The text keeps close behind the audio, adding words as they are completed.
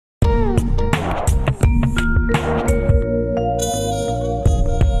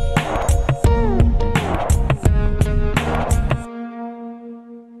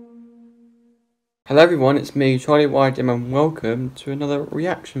Hello everyone, it's me, Charlie YTP, and welcome to another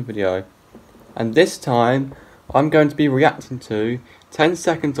reaction video. And this time, I'm going to be reacting to 10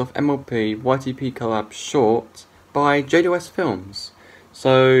 seconds of MLP YTP collab short by JWS Films.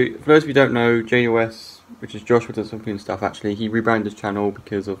 So, for those of you who don't know, JWS, which is Joshua does something and stuff, actually, he rebranded his channel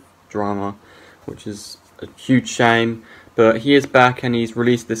because of drama, which is a huge shame. But he is back and he's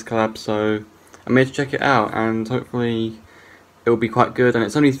released this collab, so I'm here to check it out, and hopefully it will be quite good. And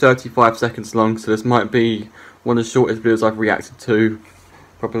it's only 35 seconds long, so this might be one of the shortest videos I've reacted to,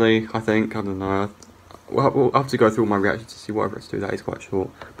 probably, I think. I don't know. We'll have to go through all my reactions to see whatever it's to. That is quite short,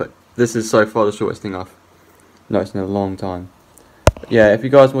 but this is so far the shortest thing I've noticed in a long time. But yeah, if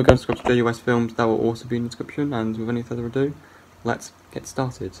you guys want to go and subscribe to JWS Films, that will also be in the description. And with any further ado, let's get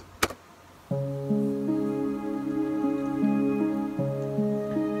started.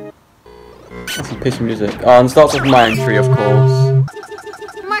 That's some piss music. Oh, and it starts with my entry, of course.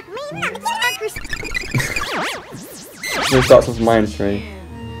 So it starts with my entry.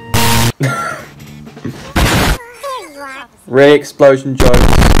 Really explosion jokes.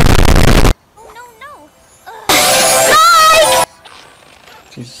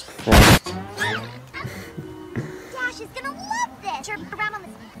 Jesus Christ. Dash is gonna love this.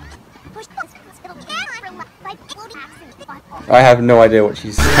 I have no idea what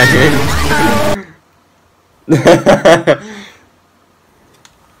she's saying.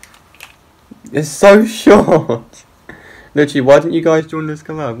 It's so short. Literally, why didn't you guys join this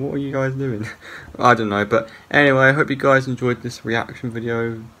collab? What are you guys doing? I don't know, but anyway, I hope you guys enjoyed this reaction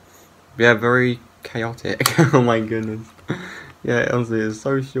video. Yeah, very chaotic. Oh my goodness. Yeah, honestly, it's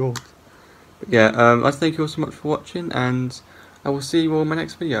so short. But yeah, I'd like to thank you all so much for watching, and I will see you all in my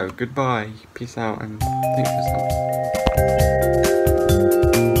next video. Goodbye, peace out, and thanks for listening.